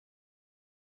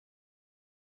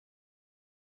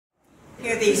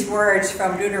Hear these words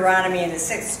from Deuteronomy in the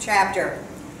 6th chapter.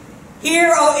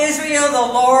 Hear, O Israel,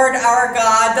 the Lord our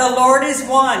God, the Lord is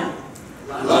one.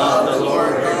 Love the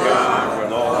Lord your God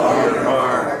with all your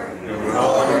heart, and with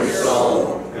all your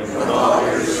soul, and with all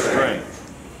your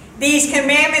strength. These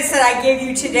commandments that I give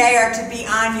you today are to be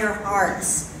on your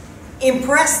hearts.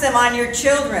 Impress them on your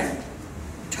children.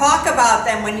 Talk about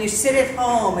them when you sit at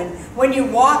home and when you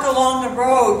walk along the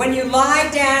road, when you lie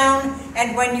down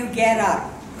and when you get up.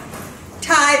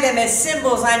 Tie them as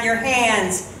symbols on your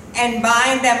hands and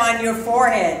bind them on your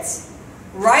foreheads.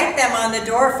 Write them on the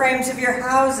door frames of your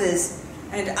houses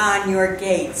and on your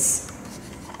gates.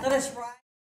 Let us rise.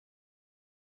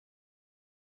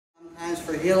 Sometimes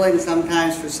for healing,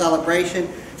 sometimes for celebration.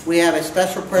 We have a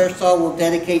special prayer song we'll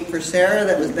dedicate for Sarah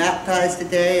that was baptized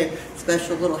today. A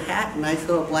special little hat, a nice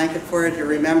little blanket for her to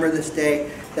remember this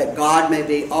day, that God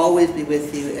may always be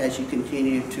with you as you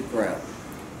continue to grow.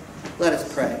 Let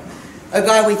us pray. Oh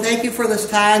God, we thank you for this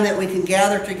time that we can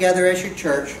gather together as your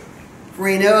church. For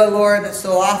we know, Lord, that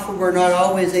so often we're not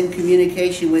always in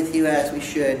communication with you as we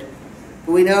should.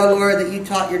 But we know, Lord, that you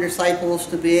taught your disciples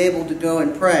to be able to go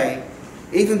and pray.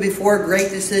 Even before great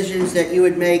decisions that you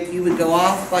would make, you would go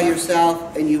off by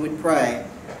yourself and you would pray.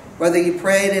 Whether you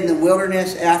prayed in the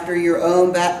wilderness after your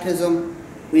own baptism,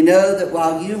 we know that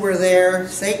while you were there,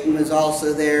 Satan was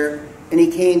also there, and he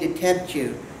came to tempt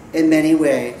you in many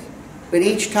ways. But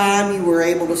each time you were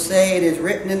able to say, it is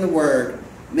written in the Word,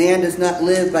 man does not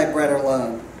live by bread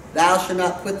alone. Thou shalt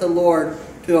not put the Lord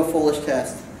to a foolish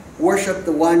test. Worship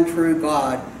the one true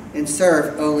God and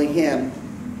serve only him,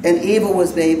 and evil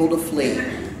was able to flee.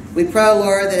 We pray,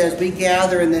 Lord, that as we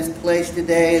gather in this place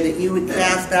today, that you would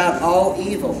cast out all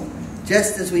evil,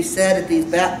 just as we said at these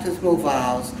baptismal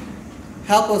vows.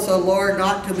 Help us, O Lord,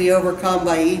 not to be overcome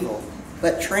by evil,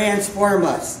 but transform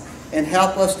us and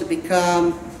help us to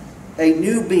become a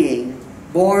new being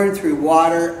born through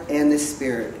water and the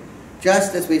Spirit.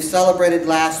 Just as we celebrated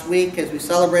last week, as we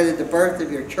celebrated the birth of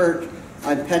your church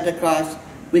on Pentecost,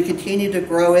 we continue to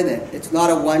grow in it. It's not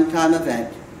a one-time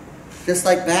event. Just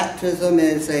like baptism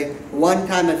is a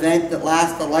one-time event that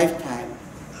lasts a lifetime.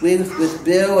 We, with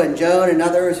Bill and Joan and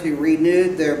others who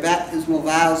renewed their baptismal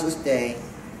vows this day,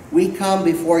 we come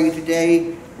before you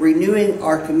today renewing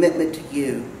our commitment to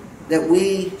you, that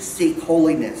we seek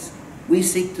holiness. We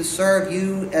seek to serve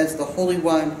you as the Holy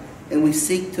One, and we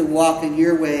seek to walk in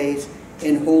your ways,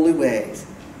 in holy ways.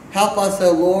 Help us,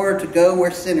 O Lord, to go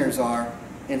where sinners are,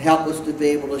 and help us to be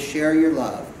able to share your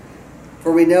love.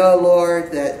 For we know,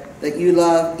 Lord, that you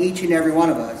love each and every one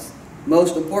of us.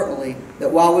 Most importantly,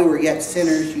 that while we were yet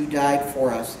sinners, you died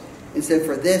for us. And so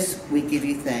for this, we give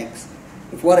you thanks.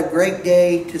 And what a great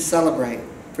day to celebrate.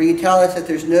 For you tell us that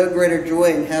there's no greater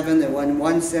joy in heaven than when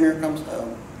one sinner comes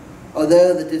home.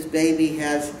 Although that this baby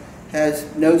has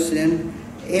no sin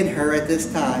in her at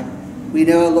this time, we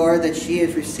know, Lord, that she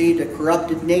has received a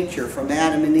corrupted nature from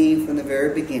Adam and Eve from the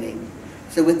very beginning.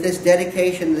 So with this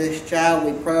dedication to this child,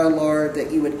 we pray, Lord,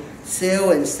 that you would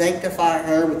seal and sanctify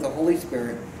her with the Holy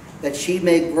Spirit, that she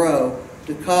may grow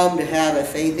to come to have a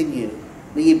faith in you.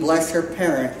 May you bless her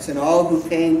parents and all who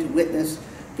came to witness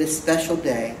this special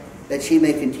day, that she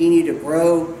may continue to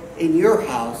grow in your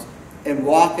house and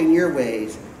walk in your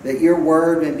ways, that your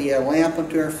word may be a lamp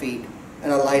unto our feet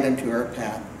and a light unto our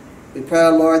path. We pray,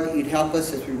 Lord, that you'd help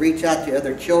us as we reach out to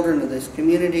other children of this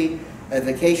community at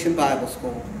Vacation Bible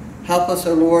School. Help us,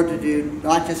 O Lord, to do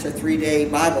not just a 3-day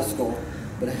Bible school,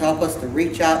 but to help us to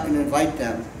reach out and invite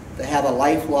them to have a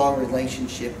lifelong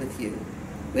relationship with you.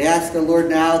 We ask, O Lord,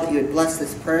 now that you would bless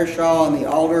this prayer shawl on the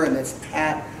altar and this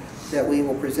hat that we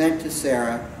will present to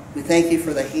Sarah. We thank you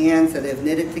for the hands that have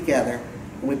knit it together.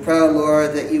 And we pray, O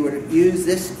Lord, that you would use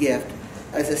this gift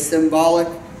as a symbolic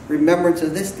remembrance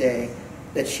of this day,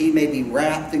 that she may be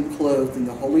wrapped and clothed in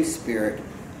the Holy Spirit.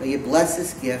 May you bless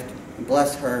this gift and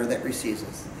bless her that receives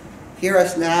us. Hear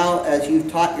us now as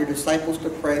you've taught your disciples to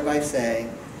pray by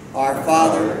saying, Our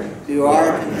Father, who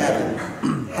art in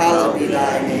heaven, hallowed be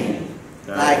thy name.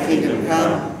 Thy kingdom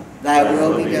come, thy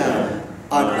will be done,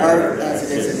 on earth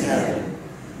as it is in heaven.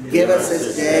 Give us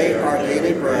this day our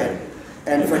daily bread,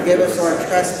 and forgive us our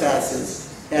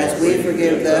trespasses, as we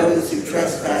forgive those who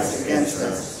trespass against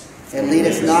us. And lead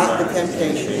us not into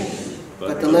temptation,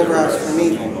 but deliver us from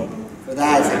evil. For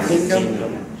thine is the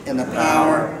kingdom, and the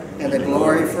power, and the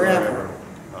glory forever.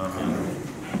 Amen.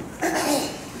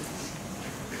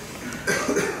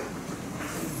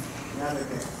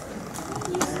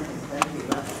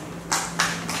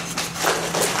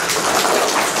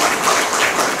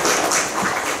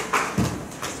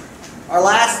 Our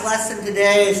last lesson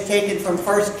today is taken from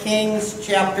 1 Kings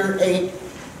chapter 8,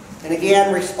 and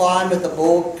again respond with the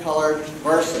bold colored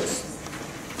verses.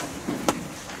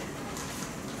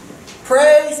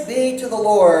 Praise be to the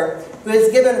Lord, who has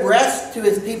given rest to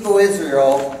his people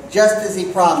Israel, just as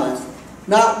he promised.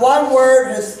 Not one word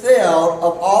has failed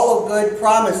of all of good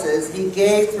promises he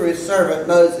gave through his servant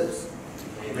Moses.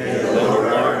 May the Lord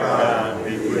our God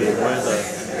be with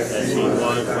us as he was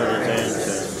with his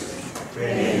ancestors.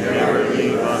 May he never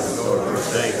leave us or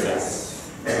forsake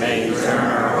us. May he turn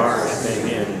our hearts to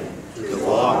him, to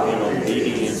walk in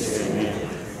obedience to him,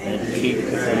 and keep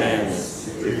the commandments,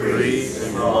 decrees,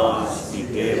 and laws he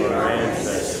gave our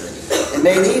ancestors. And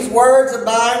may these words of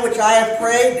mine which I have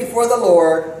prayed before the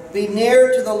Lord be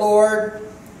near to the Lord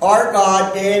our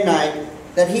God day and night,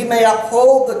 that he may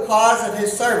uphold the cause of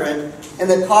his servant and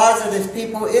the cause of his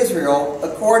people Israel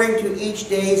according to each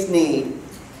day's need.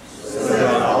 So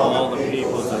that all the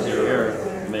peoples of the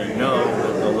earth may know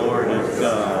that the Lord is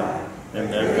God, and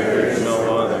that there is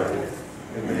no other.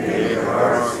 And may their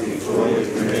hearts be fully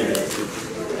committed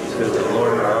to the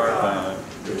Lord our God,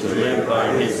 to live by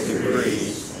his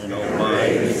decrees and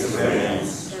obey his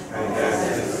commands.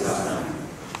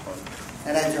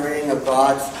 And that's a reading of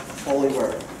God's holy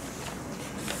word.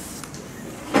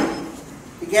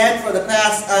 Again, for the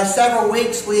past several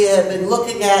weeks, we have been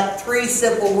looking at 3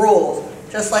 simple rules.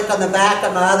 Just like on the back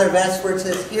of my other vest where it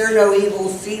says, hear no evil,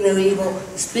 see no evil,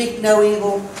 speak no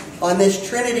evil. On this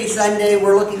Trinity Sunday,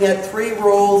 we're looking at 3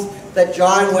 rules that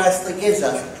John Wesley gives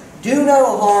us. Do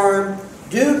no harm,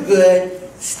 do good,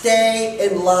 stay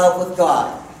in love with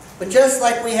God. But just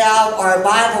like we have our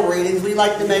Bible readings, we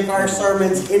like to make our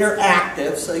sermons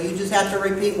interactive. So you just have to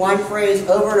repeat one phrase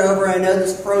over and over. I know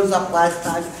this froze up last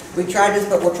time. We tried this,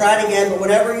 but we'll try it again. But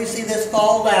whenever you see this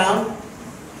fall down,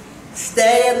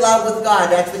 stay in love with God.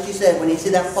 That's what you said. When you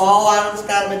see that fall out of the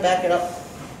sky, let me back it up.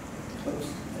 Oops.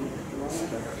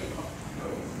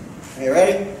 Are you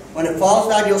ready? When it falls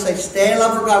down, you'll say, stay in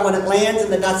love with God. When it lands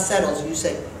and the dust settles, you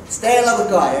say, stay in love with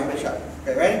God. Everybody shout.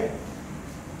 Okay, ready?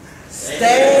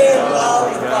 Stay in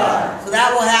love with God. So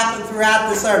that will happen throughout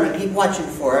the sermon. Keep watching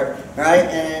for it. All right?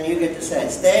 And you get to say,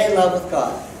 stay in love with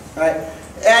God. All right?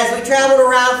 As we traveled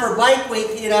around for Bike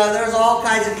Week, you know, there's all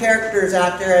kinds of characters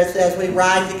out there as we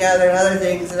ride together and other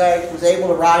things that I was able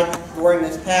to ride during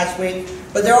this past week.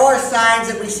 But there are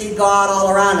signs that we see God all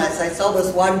around us. I saw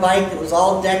this one bike that was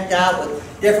all decked out with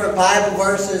different Bible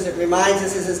verses. It reminds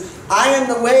us, it says, I am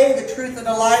the way, the truth, and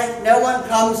the life. No one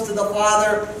comes to the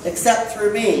Father except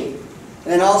through me.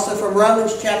 And then also from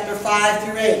Romans chapter 5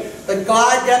 through 8. But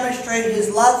God demonstrated his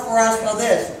love for us by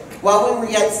this. While we were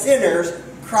yet sinners,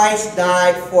 Christ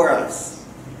died for us.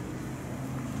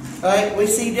 Right? We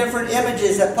see different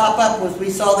images that pop up.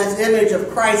 We saw this image of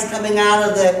Christ coming out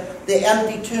of the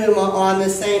empty tomb on the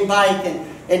same bike.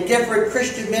 And different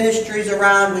Christian ministries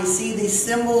around, we see these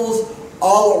symbols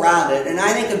all around it. And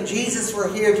I think if Jesus were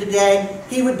here today,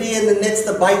 he would be in the midst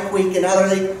of Bike Week and other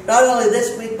things. Not only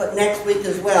this week, but next week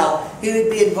as well. He would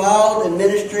be involved in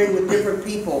ministering with different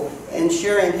people and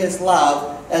sharing his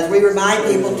love as we remind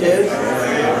people to.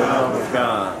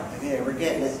 Yeah, we're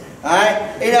getting it.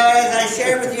 Alright? You know, as I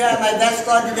shared with you on my vest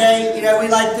on today, you know, we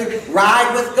like to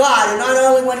ride with God. And not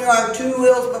only when you're on 2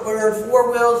 wheels, but when we're on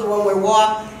 4 wheels, and when we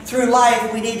walk through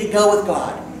life, we need to go with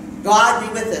God. God be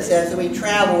with us as we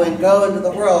travel and go into the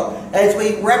world. As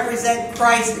we represent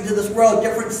Christ into this world,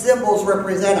 different symbols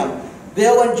represent him.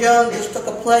 Bill and Joan just took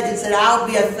a pledge and said, I'll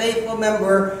be a faithful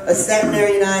member of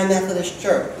Centenary United Methodist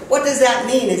Church. What does that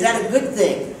mean? Is that a good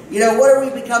thing? You know, what are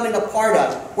we becoming a part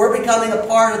of? We're becoming a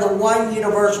part of the one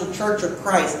universal church of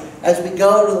Christ as we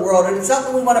go into the world. And it's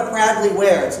something we want to proudly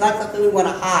wear. It's not something we want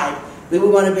to hide. We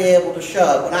want to be able to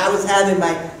show. When I was having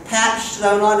my patch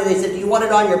sewn on, and they said, do you want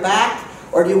it on your back?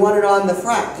 Or do you want it on the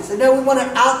front? He said, no, we want it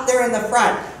out there in the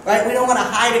front. Right? We don't want to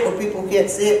hide it where people can't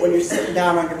see it when you're sitting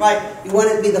down on your bike. You want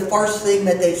it to be the first thing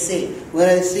that they see. When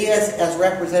they see us as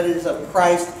representatives of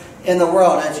Christ in the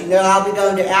world. As you know, I'll be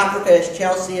going to Africa, as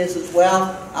Chelsea is as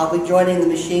well. I'll be joining the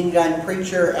Machine Gun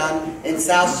Preacher in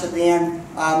South Sudan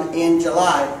in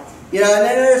July. You know, and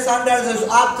then sometimes there's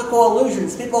optical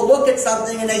illusions. People look at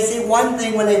something and they see one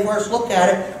thing when they first look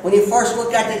at it. When you first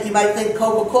look at it, you might think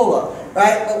Coca-Cola,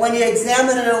 right? But when you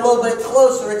examine it a little bit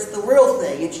closer, it's the real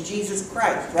thing. It's Jesus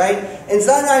Christ, right? And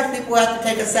sometimes people have to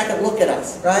take a second look at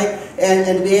us, right?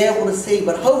 And be able to see.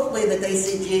 But hopefully that they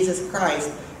see Jesus Christ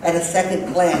at a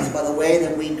second glance by the way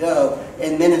that we go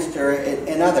and minister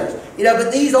in others. You know,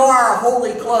 but these are our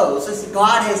holy clothes. This,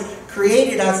 God has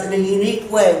created us in a unique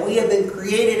way. We have been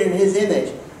created in his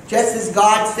image. Just as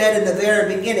God said in the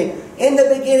very beginning. In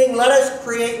the beginning, let us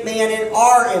create man in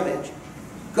our image.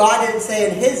 God didn't say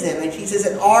in his image. He says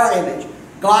in our image.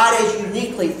 God is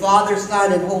uniquely Father,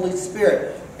 Son, and Holy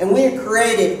Spirit. And we are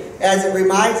created, as it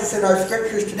reminds us in our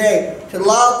scriptures today, to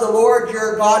love the Lord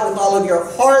your God with all of your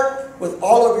heart, with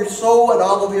all of your soul and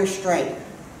all of your strength.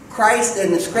 Christ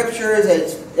and the scriptures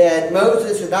and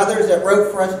Moses and others that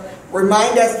wrote for us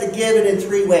remind us to give it in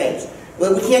three ways.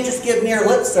 Well, we can't just give mere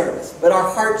lip service, but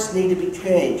our hearts need to be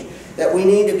changed. That we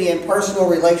need to be in personal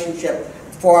relationship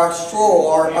for our soul,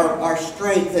 our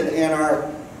strength, and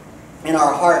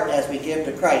our heart as we give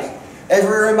to Christ. As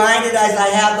we're reminded, as I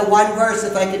have the one verse,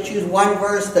 if I could choose one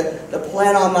verse to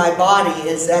plant on my body,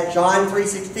 is that John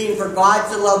 3:16, for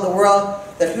God so loved the world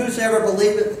that whosoever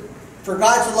believeth, for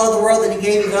God so loved the world that he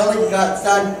gave his only begotten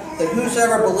Son, that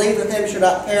whosoever believeth him should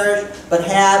not perish, but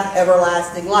have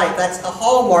everlasting life. That's the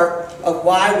hallmark of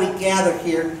why we gather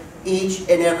here each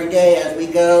and every day as we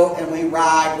go and we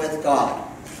ride with God.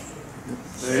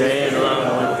 Stay in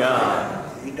love with God.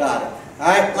 You got it. All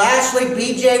right, lastly,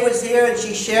 BJ was here and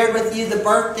she shared with you the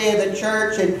birthday of the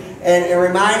church and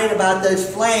reminded about those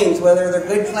flames, whether they're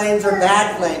good flames or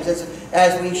bad flames,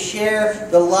 as we share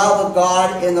the love of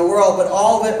God in the world. But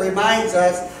all of it reminds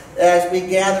us as we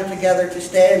gather together to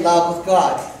stay in love with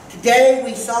God. Today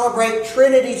we celebrate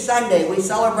Trinity Sunday. We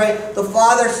celebrate the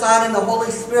Father, Son, and the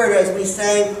Holy Spirit as we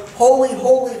sang, Holy,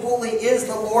 holy, holy is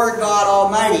the Lord God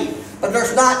Almighty. But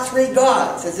there's not three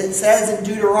gods, as it says in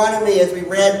Deuteronomy, as we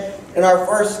read in our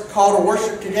first call to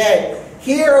worship today.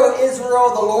 Hear, O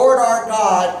Israel, the Lord our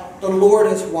God, the Lord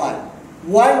is one.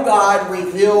 One God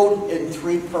revealed in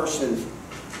three persons.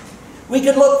 We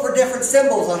could look for different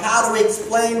symbols of how do we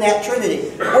explain that Trinity.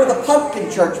 Or the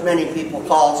pumpkin church, many people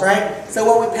call us, right? So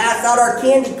when we pass out our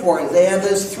candy corns, they have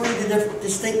those three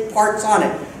distinct parts on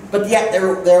it. But yet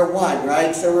they're one,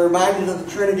 right? So we're reminded of the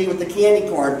Trinity with the candy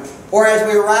corn. Or as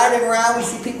we're riding around, we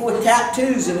see people with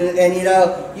tattoos. And you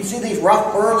know, you see these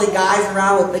rough, burly guys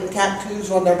around with big tattoos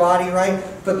on their body, right?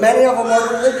 But many of them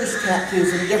are religious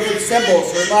tattoos and different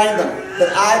symbols to remind them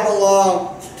that I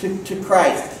belong to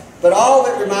Christ. But all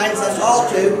of it reminds us all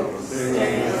to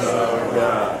stay in love with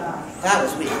God. That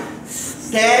was me.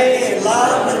 Stay in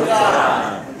love with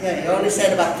God. Okay, you only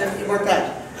said about 50 more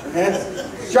times.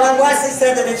 John Wesley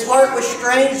said that his heart was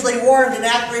strangely warmed, and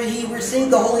after he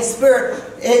received the Holy Spirit,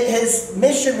 his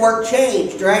mission work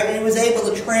changed, right? And he was able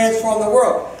to transform the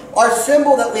world. Our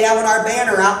symbol that we have on our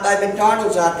banner out by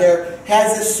McDonald's out there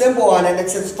has this symbol on it. It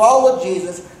says, follow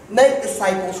Jesus, make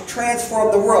disciples,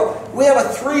 transform the world. We have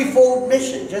a threefold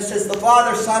mission, just as the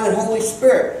Father, Son, and Holy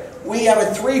Spirit. We have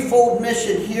a threefold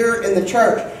mission here in the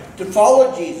church. To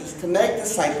follow Jesus, to make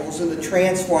disciples, and to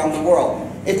transform the world.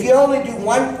 If you only do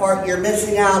one part, you're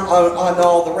missing out on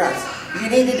all the rest. You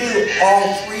need to do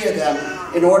all three of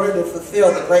them in order to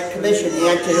fulfill the Great Commission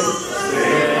and to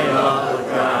stay in love with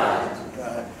God.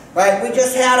 Right? We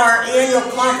just had our annual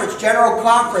conference, general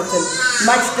conference, and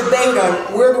much debate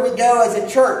on where do we go as a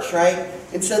church, right?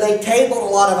 And so they tabled a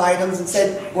lot of items and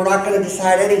said, we're not going to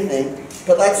decide anything,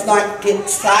 but let's not get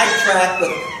sidetracked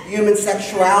with human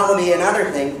sexuality and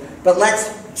other things, but let's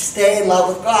stay in love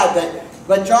with God.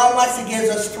 But John Wesley gives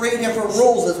us three different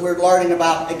rules as we're learning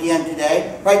about again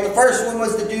today. Right? The first one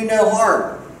was to do no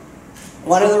harm.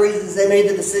 One of the reasons they made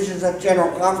the decisions at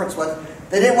General Conference was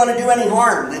they didn't want to do any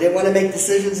harm. They didn't want to make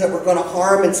decisions that were going to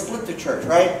harm and split the church,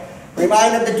 right?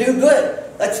 Remind them to do good.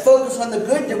 Let's focus on the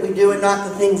good that we do and not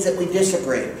the things that we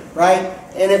disagree, right?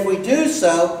 And if we do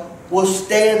so, we'll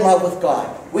stay in love with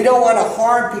God. We don't want to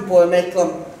harm people and make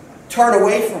them turn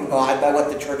away from God by what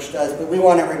the church does, but we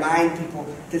want to remind people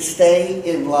to stay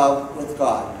in love with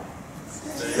God.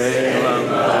 Stay in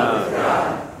love with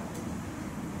God.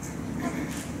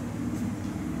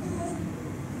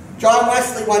 John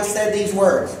Wesley once said these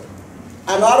words,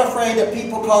 I'm not afraid that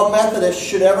people called Methodists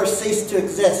should ever cease to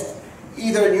exist,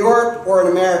 either in Europe or in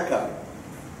America.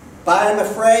 But I am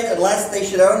afraid unless they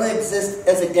should only exist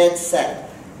as a dead sect,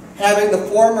 having the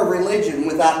form of religion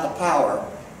without the power.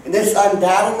 And this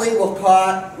undoubtedly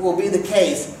will be the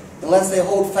case unless they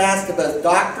hold fast to both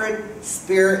doctrine,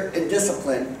 spirit, and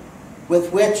discipline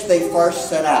with which they first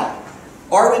set out.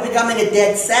 Are we becoming a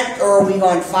dead sect, or are we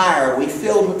on fire? Are we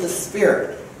filled with the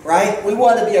Spirit? Right? We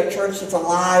want to be a church that's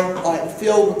alive and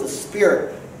filled with the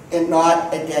Spirit and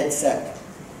not a dead sect.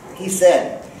 He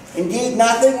said, indeed,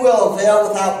 nothing will avail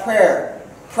without prayer.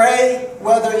 Pray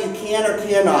whether you can or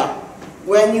cannot.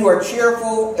 When you are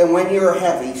cheerful and when you are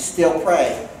heavy, still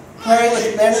pray. Pray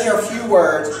with many or few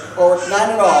words, or with none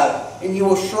at all, and you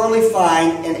will surely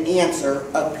find an answer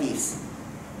of peace.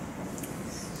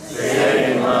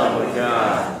 Stay in love with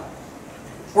God.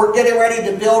 We're getting ready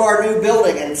to build our new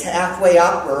building, and it's halfway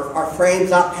up, or our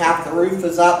frame's up, half the roof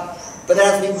is up. But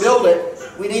as we build it,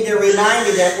 we need to remind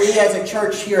you that we as a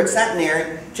church here at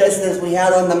Centenary, just as we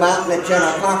had on the mountain at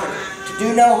General Conference, to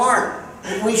do no harm.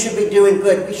 We should be doing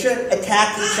good. We shouldn't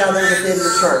attack each other within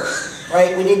the church.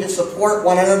 right? We need to support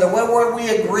one another, whether we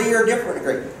agree or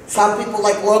agree. Some people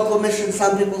like local missions,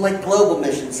 some people like global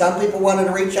missions. Some people wanted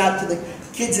to reach out to the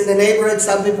kids in the neighborhood,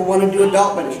 some people want to do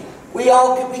adult ministry. We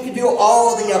could do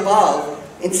all of the above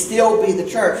and still be the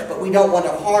church, but we don't want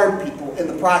to harm people in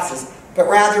the process, but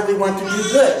rather we want to do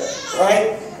good,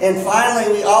 right? And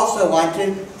finally, we also want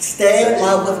to stay in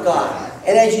love with God.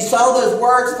 And as you saw those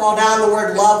words fall down, the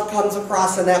word love comes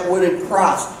across on that wooden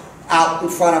cross out in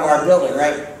front of our building,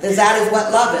 right? Because that is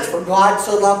what love is. For God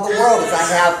so loved the world, as I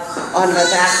have on the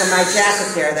back of my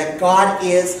jacket there, that God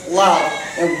is love.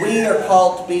 And we are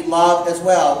called to be loved as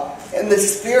well. And the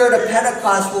spirit of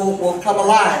Pentecost will come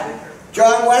alive.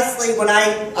 John Wesley, when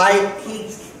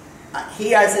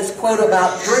he has this quote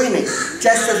about dreaming,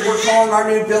 just as we're calling our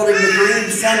new building the Dream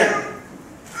Center.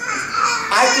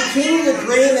 I continue to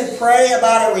dream and pray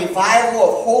about a revival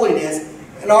of holiness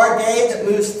in our day that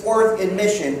moves forth in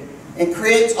mission and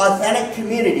creates authentic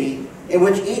community in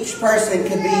which each person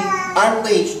can be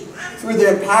unleashed through the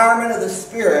empowerment of the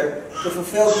Spirit to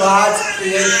fulfill God's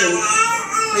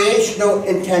creational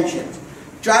intentions.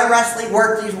 John Wesley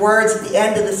worked these words at the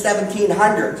end of the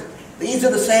 1700s. These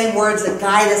are the same words that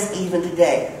guide us even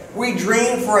today. We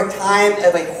dream for a time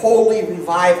of a holy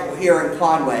revival here in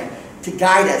Conway to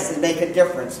guide us and make a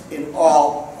difference in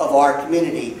all of our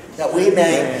community, that we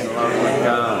may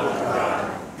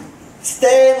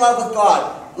stay in love with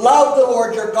God. Love the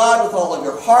Lord your God with all of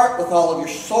your heart, with all of your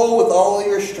soul, with all of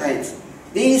your strength.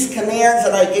 These commands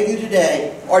that I give you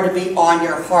today are to be on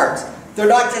your hearts. They're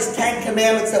not just 10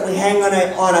 commandments that we hang on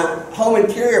a home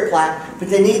interior plaque, but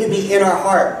they need to be in our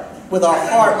heart. With our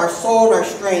heart, our soul, and our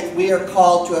strength, we are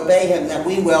called to obey Him, that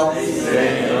we will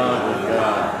stay in love with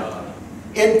God.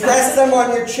 Impress them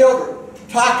on your children.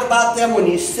 Talk about them when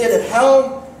you sit at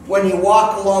home, when you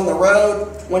walk along the road,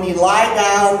 when you lie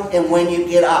down, and when you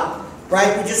get up.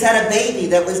 Right? We just had a baby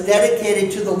that was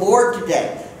dedicated to the Lord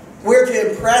today. We're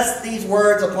to impress these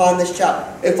words upon this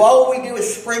child. If all we do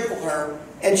is sprinkle her,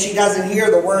 and she doesn't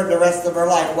hear the word the rest of her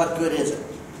life, what good is it?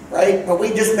 Right? But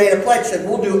we just made a pledge that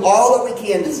we'll do all that we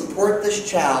can to support this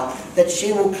child, that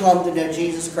she will come to know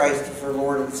Jesus Christ as her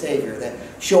Lord and Savior, that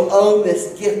she'll own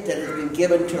this gift that has been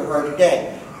given to her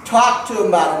today. Talk to them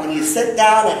about it. When you sit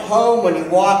down at home, when you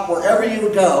walk, wherever you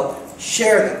go,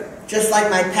 share them. Just like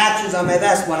my patches on my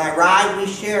vest, when I ride, we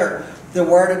share the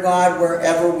Word of God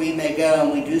wherever we may go,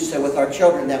 and we do so with our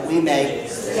children, that we may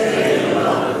stay in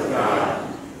love with God.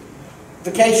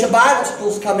 Vacation Bible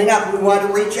School's coming up. We want to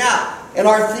reach out. And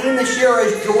our theme this year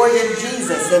is Joy in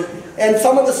Jesus. And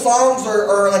some of the songs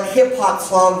are like hip-hop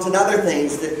songs and other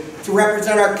things to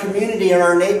represent our community and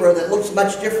our neighborhood that looks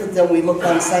much different than we look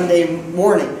on Sunday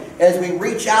morning as we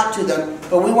reach out to them.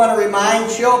 But we want to remind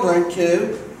children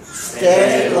to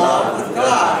stay in love with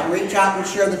God and reach out and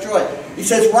share the joy. He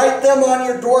says, write them on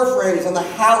your door frames, on the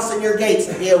house and your gates,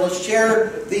 to be able to share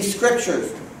these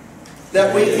scriptures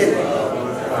that we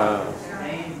can...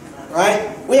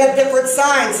 Right? We have different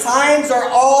signs. Signs are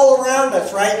all around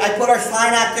us, right? I put our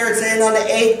sign out there saying on the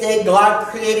 8th day God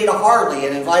created a Harley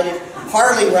and invited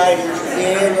Harley riders to be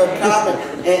able to come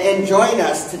and join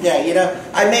us today. You know,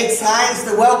 I make signs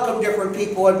to welcome different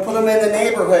people and put them in the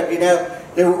neighborhood, you know,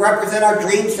 to represent our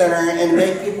Dream Center and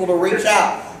make people to reach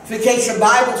out. Vacation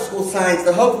Bible School signs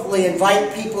to hopefully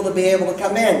invite people to be able to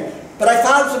come in. But I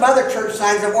found some other church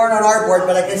signs that weren't on our board,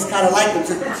 but I just kind of like them.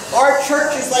 So our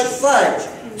church is like fudge.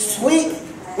 Sweet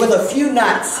with a few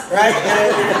nuts, right?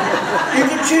 You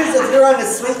can choose if you're on the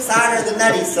sweet side or the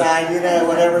nutty side, you know,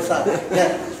 whatever side.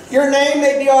 Yeah. Your name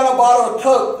may be on a bottle of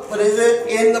Coke, but is it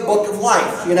in the book of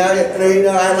life? You know,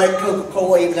 I like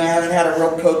Coca-Cola, even though I haven't had a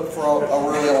real Coke for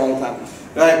a really long time.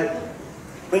 Right?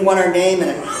 We want our name in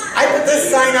it. I put this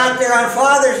sign out there on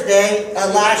Father's Day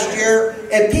last year,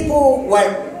 and people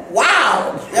went,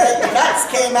 wow! The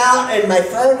nuts came out and my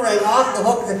phone rang off the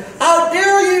hook. How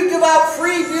dare you give out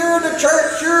free beer in the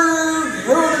church? You're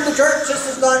ruining the church. This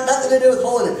has got nothing to do with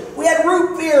holiness. We had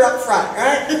root beer up front,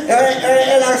 right?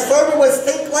 And our sermon was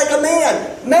think like a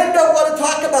man. Men don't want to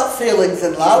talk about feelings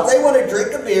and love. They want to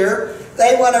drink a beer.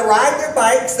 They want to ride their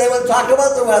bikes. They want to talk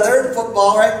about the weather and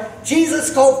football, right?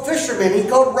 Jesus called fishermen. He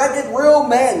called rugged real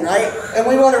men, right? And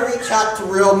we want to reach out to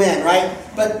real men, right?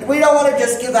 But we don't want to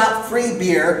just give out free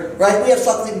beer, right? We have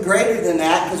something greater than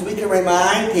that, because we can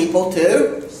remind people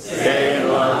to stay in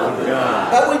love with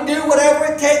God. But we do whatever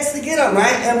it takes to get them,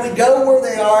 right? And we go where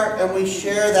they are and we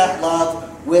share that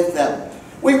love with them.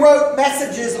 We wrote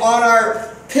messages on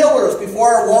our pillars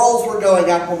before our walls were going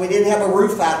up when we didn't have a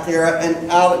roof out there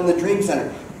and out in the Dream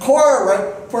Center. Cora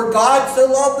wrote, for God so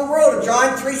loved the world. In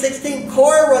John 3:16,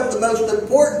 Cora wrote the most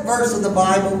important verse of the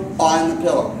Bible on the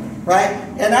pillar. right?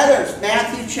 And others,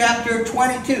 Matthew chapter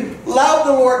 22. Love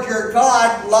the Lord your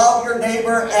God, love your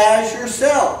neighbor as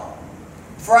yourself.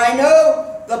 For I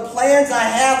know the plans I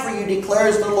have for you,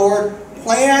 declares the Lord,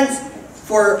 plans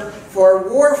for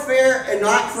warfare and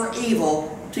not for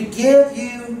evil, to give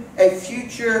you a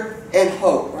future and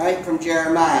hope, right? From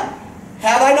Jeremiah.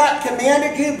 Have I not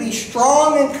commanded you? Be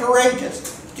strong and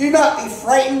courageous. Do not be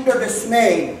frightened or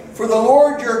dismayed, for the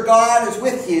Lord your God is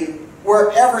with you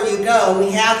wherever you go. And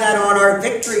we have that on our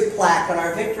victory plaque, on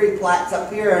our victory plaques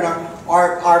up here, and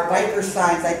our biker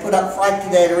signs I put up front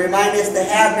today to remind us to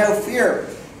have no fear.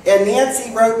 And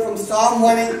Nancy wrote from Psalm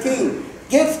 118,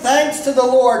 give thanks to the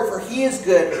Lord, for He is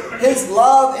good. His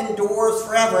love endures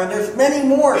forever. And there's many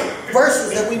more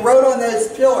verses that we wrote on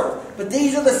those pillars. But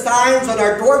these are the signs on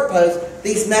our doorposts,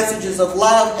 these messages of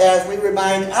love as we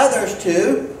remind others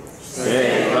to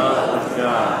say love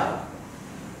God.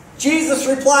 Jesus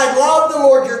replied, love the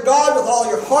Lord your God with all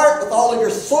your heart, with all of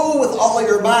your soul, with all of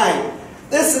your mind.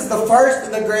 This is the first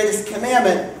and the greatest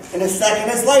commandment, and the second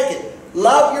is like it.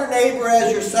 Love your neighbor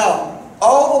as yourself.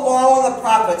 All the law and the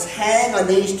prophets hang on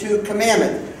these two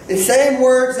commandments. The same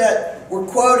words that were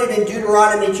quoted in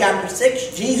Deuteronomy chapter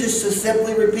 6, Jesus just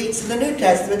simply repeats in the New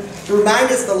Testament to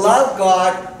remind us to love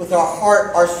God with our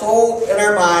heart, our soul, and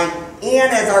our mind,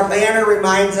 and as our banner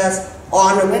reminds us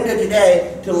on the window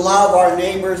today, to love our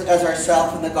neighbors as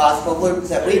ourselves in the Gospel of Luke,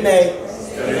 that we may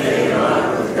stay in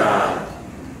love with God.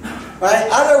 Right?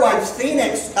 Other ones,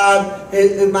 Phoenix,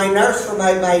 my nurse for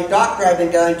my doctor I've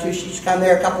been going to, she's come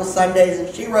there a couple Sundays,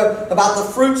 and she wrote about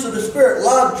the fruits of the Spirit: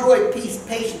 love, joy, peace,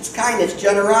 patience, kindness,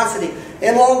 generosity,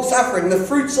 and long-suffering. The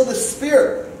fruits of the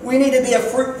Spirit. We need to be a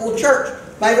fruitful church.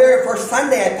 My very first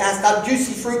Sunday I passed out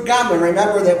juicy fruit gum, and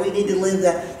remember that we need to live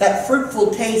that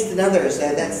fruitful taste in others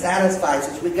that satisfies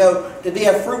us. We go to be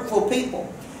a fruitful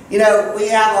people. You know, we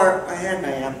have I had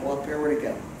my apple up here, where'd it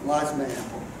go? Lost my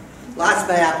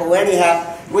apple.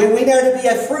 Anyhow, we know to be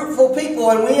a fruitful people,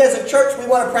 and we as a church, we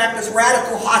want to practice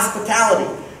radical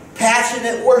hospitality,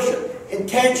 passionate worship,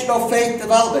 intentional faith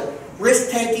development,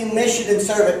 risk-taking mission and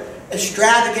service,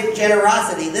 extravagant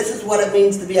generosity. This is what it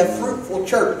means to be a fruitful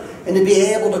church and to be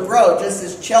able to grow, just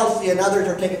as Chelsea and others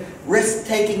are taking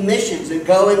risk-taking missions and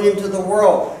going into the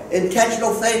world.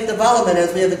 Intentional faith development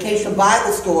as we have Vacation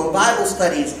Bible School and Bible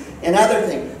studies and other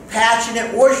things.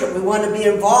 Passionate worship. We want to be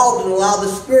involved and allow the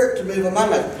Spirit to move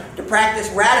among us. To practice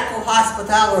radical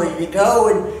hospitality, to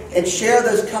go and share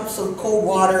those cups of cold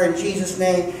water in Jesus'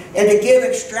 name, and to give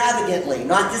extravagantly,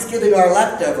 not just giving our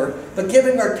leftover, but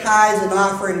giving our tithes and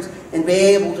offerings, and be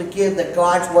able to give that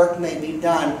God's work may be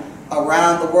done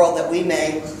around the world, that we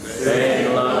may stay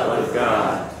in love with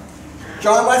God.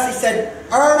 John Wesley said,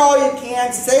 earn all you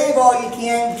can, save all you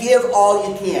can, give all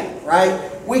you can, right?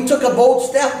 We took a bold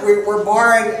step. We're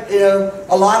borrowing,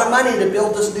 a lot of money to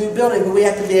build this new building, but we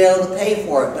have to be able to pay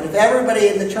for it. But if everybody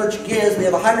in the church gives, we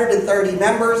have 130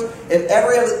 members. If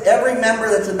every member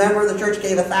that's a member of the church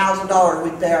gave $1,000,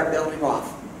 we'd pay our building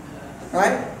off.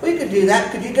 Right? We could do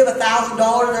that. Could you give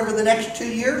 $1,000 over the next 2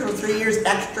 years or 3 years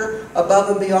extra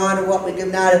above and beyond of what we give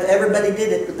now? If everybody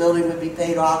did it, the building would be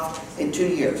paid off in 2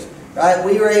 years. Right?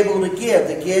 We were able to give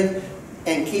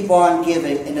and keep on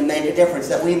giving, and to make a difference,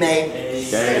 that we may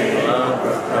stay in love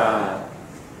with God.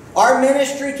 Our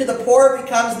ministry to the poor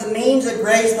becomes the means of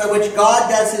grace by which God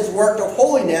does His work of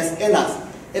holiness in us.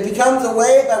 It becomes a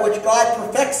way by which God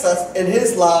perfects us in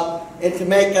His love and to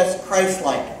make us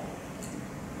Christ-like.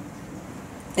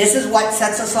 This is what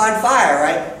sets us on fire,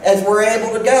 right? As we're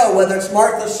able to go, whether it's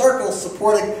Martha's Circle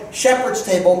supporting Shepherd's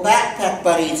Table, Backpack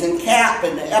Buddies, and CAP,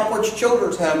 and the Epworth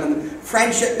Children's Home, and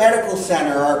Friendship Medical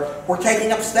Center, or we're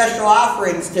taking up special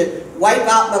offerings to wipe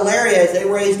out malaria, as they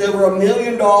raised over $1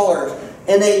 million.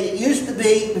 And they used to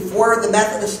be, before the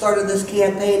Methodist started this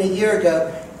campaign a year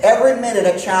ago, every minute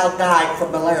a child died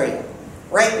from malaria.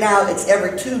 Right now, it's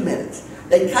every 2 minutes.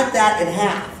 They cut that in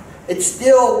half. It's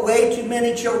still way too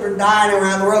many children dying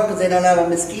around the world because they don't have a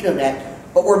mosquito net.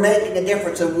 But we're making a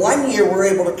difference. In 1 year, we're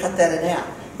able to cut that in half.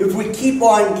 If we keep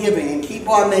on giving and keep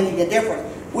on making a difference,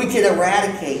 we can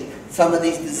eradicate some of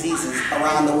these diseases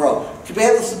around the world. To be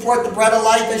able to support the Bread of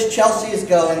Life as Chelsea is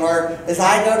going, or as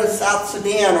I go to South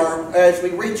Sudan, or as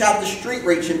we reach out to street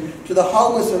reaching to the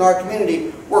homeless in our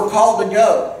community, we're called to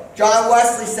go. John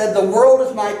Wesley said, the world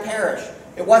is my parish.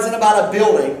 It wasn't about a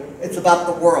building, it's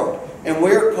about the world. And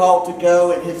we're called to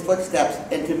go in His footsteps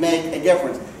and to make a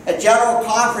difference. At General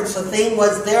Conference, the theme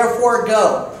was, therefore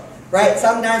go. Right?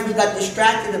 Sometimes we got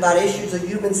distracted about issues of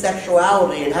human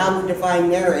sexuality and how we define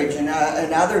marriage and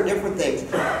other different things.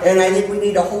 And I think we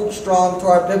need to hold strong to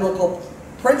our biblical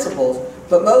principles.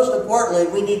 But most importantly,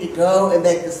 we need to go and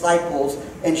make disciples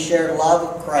and share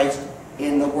love of Christ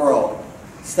in the world,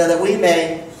 so that we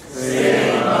may stay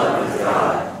in love with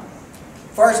God.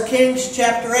 1 Kings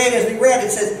chapter 8, as we read,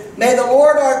 it says, "May the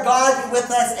Lord our God be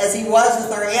with us as he was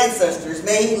with our ancestors.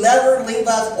 May he never leave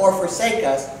us or forsake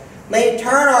us. May he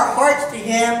turn our hearts to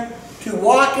him, to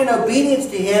walk in obedience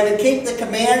to him, and keep the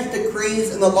commands,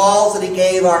 decrees, and the laws that he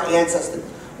gave our ancestors."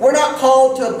 We're not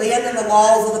called to abandon the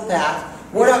laws of the past.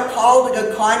 We're not called to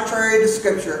go contrary to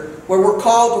Scripture. We're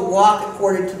called to walk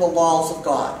according to the laws of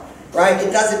God. Right?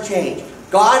 It doesn't change.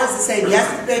 God is the same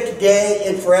yesterday, today,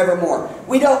 and forevermore.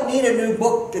 We don't need a new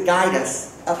book to guide us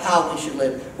of how we should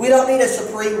live. We don't need a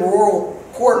Supreme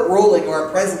Court ruling or a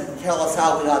president to tell us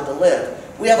how we ought to live.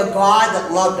 We have a God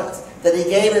that loved us, that he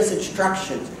gave us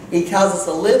instructions. He tells us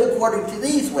to live according to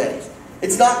these ways.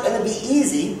 It's not going to be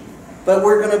easy, but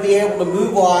we're going to be able to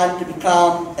move on to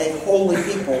become a holy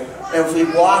people as we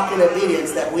walk in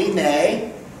obedience, that we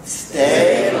may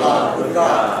stay in love with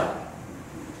God.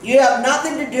 You have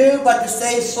nothing to do but to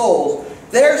save souls.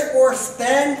 Therefore,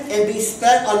 spend and be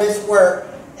spent on this work,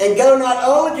 and go not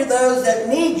only to those that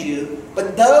need you,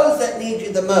 but those that need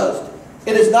you the most.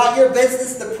 It is not your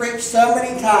business to preach so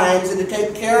many times and to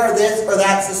take care of this or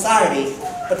that society,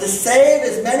 but to save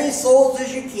as many souls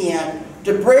as you can,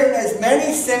 to bring as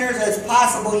many sinners as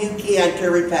possible you can to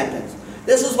repentance.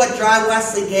 This is what John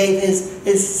Wesley gave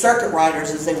his circuit riders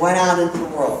as they went out into the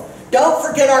world. Don't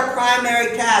forget our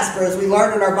primary task, or as we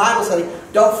learned in our Bible study,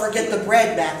 don't forget the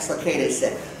bread, Max Lucado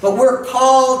said. But we're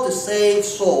called to save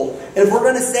souls. And if we're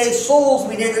going to save souls,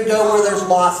 we need to go where there's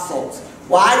lost souls.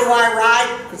 Why do I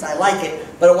ride? Because I like it.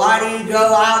 But why do you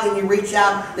go out and you reach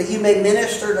out that you may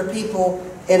minister to people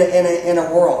in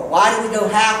a world? Why do we go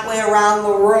halfway around the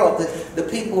world? The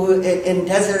people who, in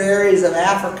desert areas of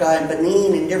Africa and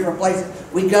Benin and different places,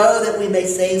 we go that we may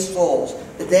save souls,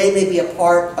 that they may be a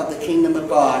part of the kingdom of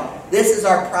God. This is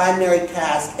our primary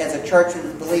task as a church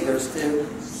of believers,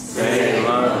 to stay in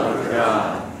love with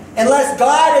God. Unless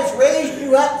God has raised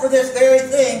you up for this very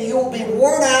thing, you will be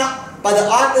worn out by the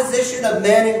opposition of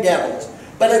men and devils.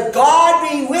 But if God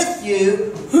be with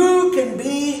you, who can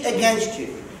be against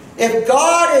you? If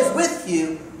God is with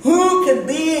you, who can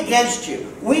be against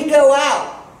you? We go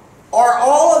out. Are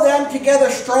all of them together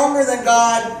stronger than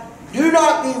God? Do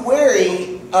not be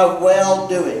weary of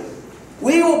well-doing.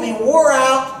 We will be wore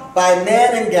out by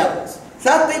men and devils.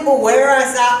 Some people wear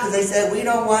us out because they say, we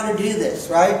don't want to do this,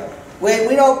 right?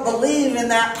 We don't believe in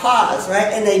that cause,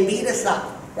 right? And they beat us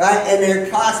up, right? And they're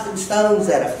tossing stones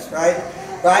at us, right?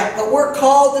 Right? But we're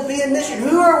called to be a mission.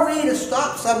 Who are we to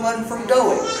stop someone from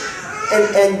going?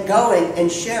 And going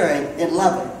and sharing and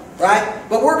loving, right?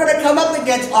 But we're going to come up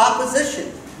against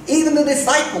opposition. Even the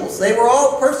disciples, they were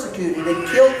all persecuted and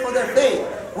killed for their faith.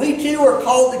 We too are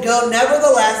called to go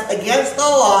nevertheless against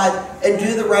all odds and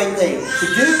do the right thing. To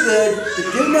do good,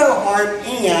 to do no harm,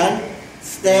 and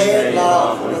stay in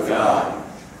love with God.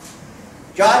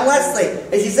 John Wesley,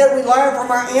 as he said, we learned from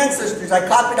our ancestors. I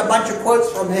copied a bunch of quotes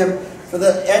from him for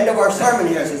the end of our sermon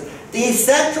here. It says, the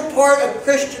essential part of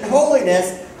Christian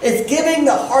holiness is giving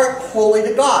the heart wholly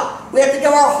to God. We have to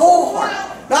give our whole heart,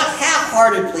 not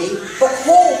half-heartedly, but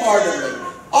wholeheartedly,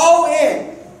 all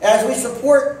in, as we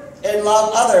support and love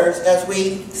others, as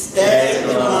we stay in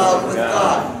love with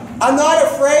God. I'm not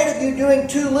afraid of you doing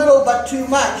too little but too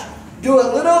much. Do a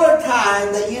little at a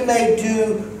time that you may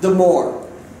do the more.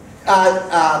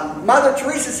 Mother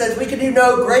Teresa says we can do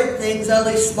no great things,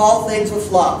 only small things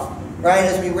with love. Right,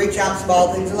 as we reach out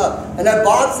small things in love. And then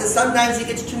Bob says sometimes he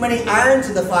gets too many irons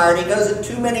in the fire and he goes in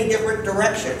too many different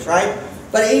directions, right?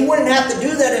 But he wouldn't have to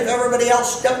do that if everybody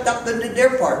else stepped up into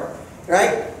their part,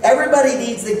 right? Everybody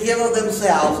needs to give of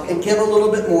themselves and give a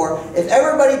little bit more. If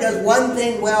everybody does one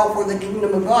thing well for the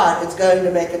kingdom of God, it's going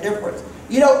to make a difference.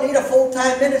 You don't need a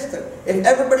full-time minister. If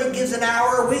everybody gives an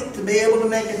hour a week to be able to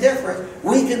make a difference,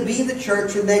 we can be the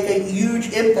church and make a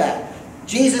huge impact.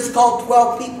 Jesus called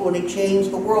 12 people and he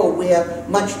changed the world. We have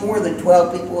much more than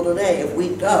 12 people today. If we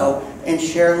go and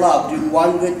share love, do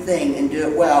one good thing and do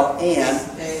it well, and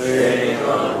stay in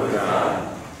love with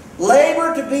God.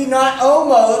 Labor to be not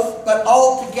almost, but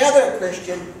altogether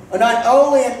Christian, or not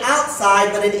only an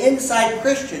outside, but an inside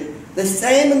Christian, the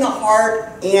same in the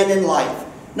heart and in life.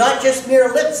 Not just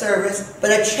mere lip service,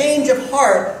 but a change of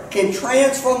heart can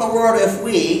transform the world if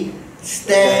we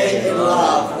stay in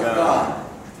love with God.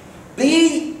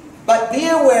 But be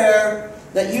aware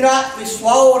that you not be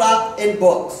swallowed up in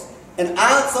books. An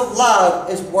ounce of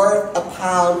love is worth a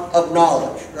pound of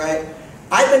knowledge, right?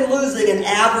 I've been losing an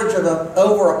average of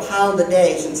over a pound a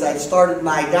day since I started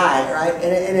my diet, right?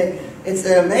 And it's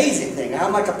an amazing thing how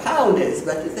much a pound is.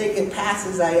 But to think it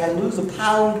passes, I lose a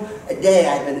pound a day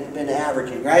I've been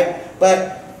averaging, right?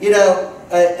 But you know,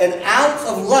 an ounce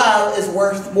of love is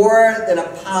worth more than a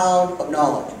pound of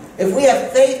knowledge. If we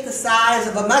have faith the size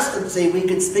of a mustard seed, we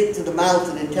can speak to the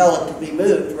mountain and tell it to be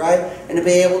moved, right? And to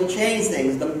be able to change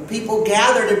things. The people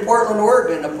gathered in Portland,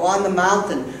 Oregon upon the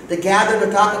mountain. They gathered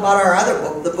to talk about our other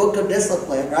book, the Book of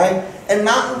Discipline, right? And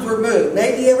mountains were moved.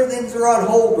 Maybe everything's on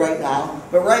hold right now,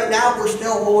 but right now we're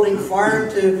still holding firm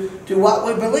to what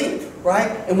we believe, right?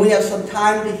 And we have some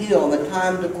time to heal, and the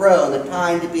time to grow, and the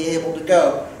time to be able to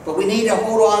go. But we need to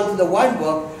hold on to the one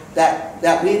book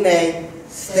that we may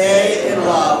stay in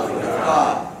love with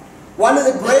God. One of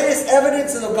the greatest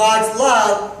evidences of God's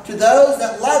love to those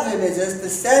that love Him is this, to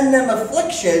send them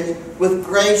afflictions with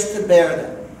grace to bear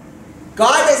them.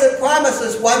 God doesn't promise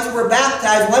us once we're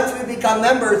baptized, once we become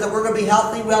members, that we're going to be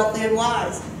healthy, wealthy, and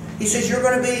wise. He says you're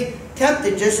going to be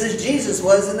tempted just as Jesus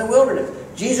was in the wilderness.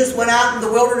 Jesus went out in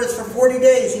the wilderness for 40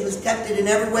 days. He was tempted in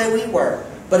every way we were.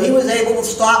 But He was able to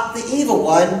stop the evil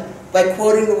one by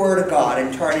quoting the Word of God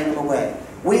and turning him away.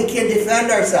 We can defend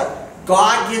ourselves.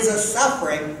 God gives us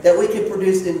suffering that we can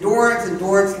produce endurance.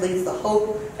 Endurance leads to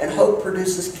hope, and hope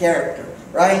produces character,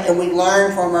 right? And we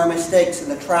learn from our mistakes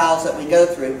and the trials that we go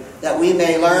through, that we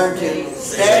may learn to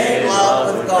stay in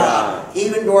love with God,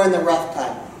 even during the rough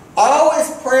time. Always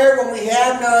pray when we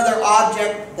have no other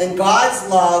object than God's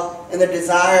love and the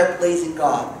desire of pleasing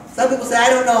God. Some people say, I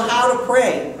don't know how to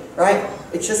pray, right?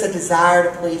 It's just a desire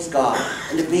to please God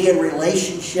and to be in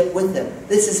relationship with Him.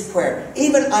 This is prayer.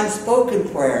 Even unspoken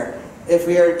prayer, if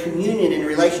we are in communion in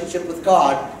relationship with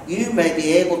God, you may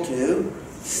be able to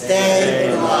stay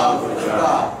in love with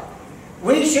God.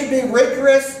 We should be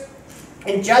rigorous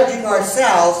in judging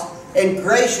ourselves and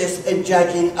gracious in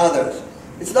judging others.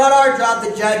 It's not our job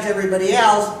to judge everybody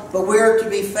else, but we're to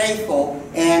be faithful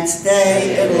and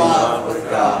stay in love with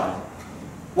God.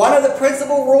 One of the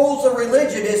principal rules of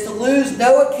religion is to lose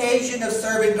no occasion of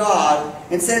serving God.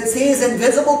 And since He is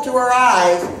invisible to our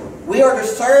eyes, we are to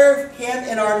serve Him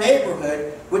in our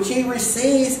neighborhood, which He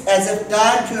receives as if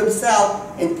done to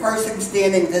Himself in person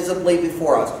standing visibly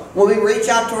before us. When we reach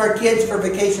out to our kids for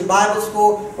Vacation Bible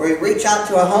School, or we reach out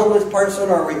to a homeless person,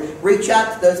 or we reach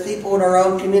out to those people in our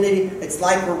own community, it's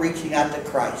like we're reaching out to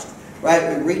Christ.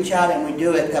 Right? We reach out and we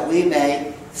do it that we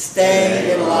may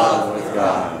stay in love with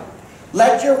God.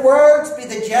 Let your words be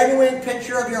the genuine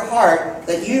picture of your heart,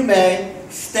 that you may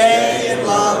stay in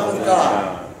love with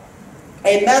God.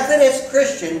 A Methodist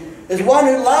Christian is one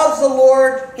who loves the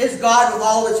Lord his God with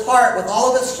all of his heart, with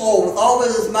all of his soul, with all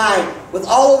of his mind, with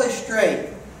all of his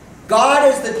strength. God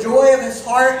is the joy of his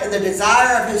heart and the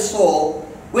desire of his soul,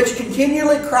 which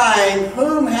continually crying,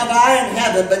 Whom have I in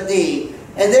heaven but thee?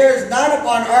 And there is none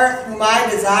upon earth whom I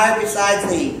desire besides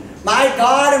thee. My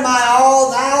God and my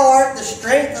all, thou art the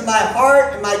strength of my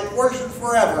heart and my portion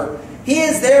forever. He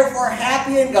is therefore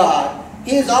happy in God.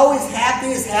 He is always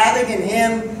happy as having in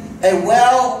Him a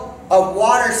well of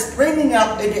water springing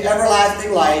up into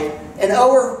everlasting life and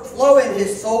overflowing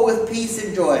his soul with peace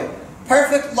and joy.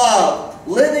 Perfect love,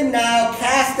 living now,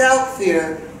 cast out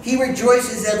fear. He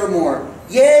rejoices evermore.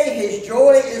 Yea, his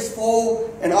joy is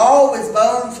full, and all his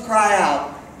bones cry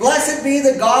out. Blessed be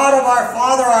the God of our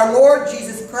Father, our Lord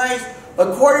Jesus Christ,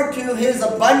 according to His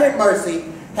abundant mercy,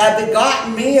 have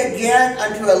begotten me again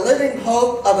unto a living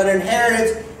hope of an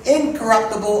inheritance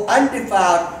incorruptible,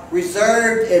 undefiled,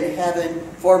 reserved in heaven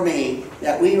for me.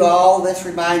 That we all, this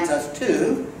reminds us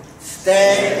to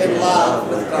stay in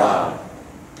love with God.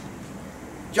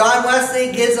 John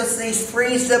Wesley gives us these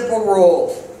 3 simple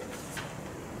rules.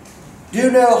 Do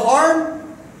no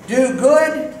harm, do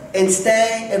good, and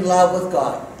stay in love with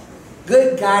God.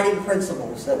 Good guiding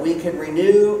principles that we can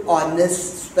renew on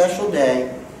this special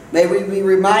day. May we be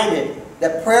reminded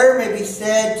that prayer may be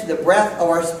said to the breath of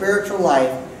our spiritual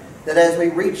life, that as we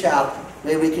reach out,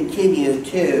 may we continue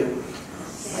to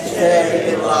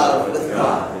stay in love with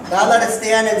God. Now let us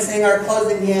stand and sing our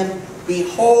closing hymn,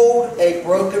 Behold a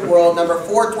Broken World, number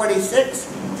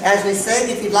 426. As we sing,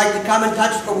 if you'd like to come and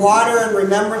touch the water in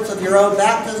remembrance of your own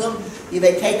baptism, you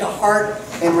may take a heart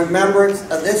in remembrance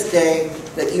of this day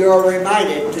that you are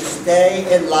reminded to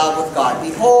stay in love with God.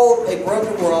 Behold a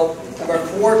Broken World, number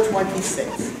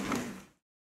 426.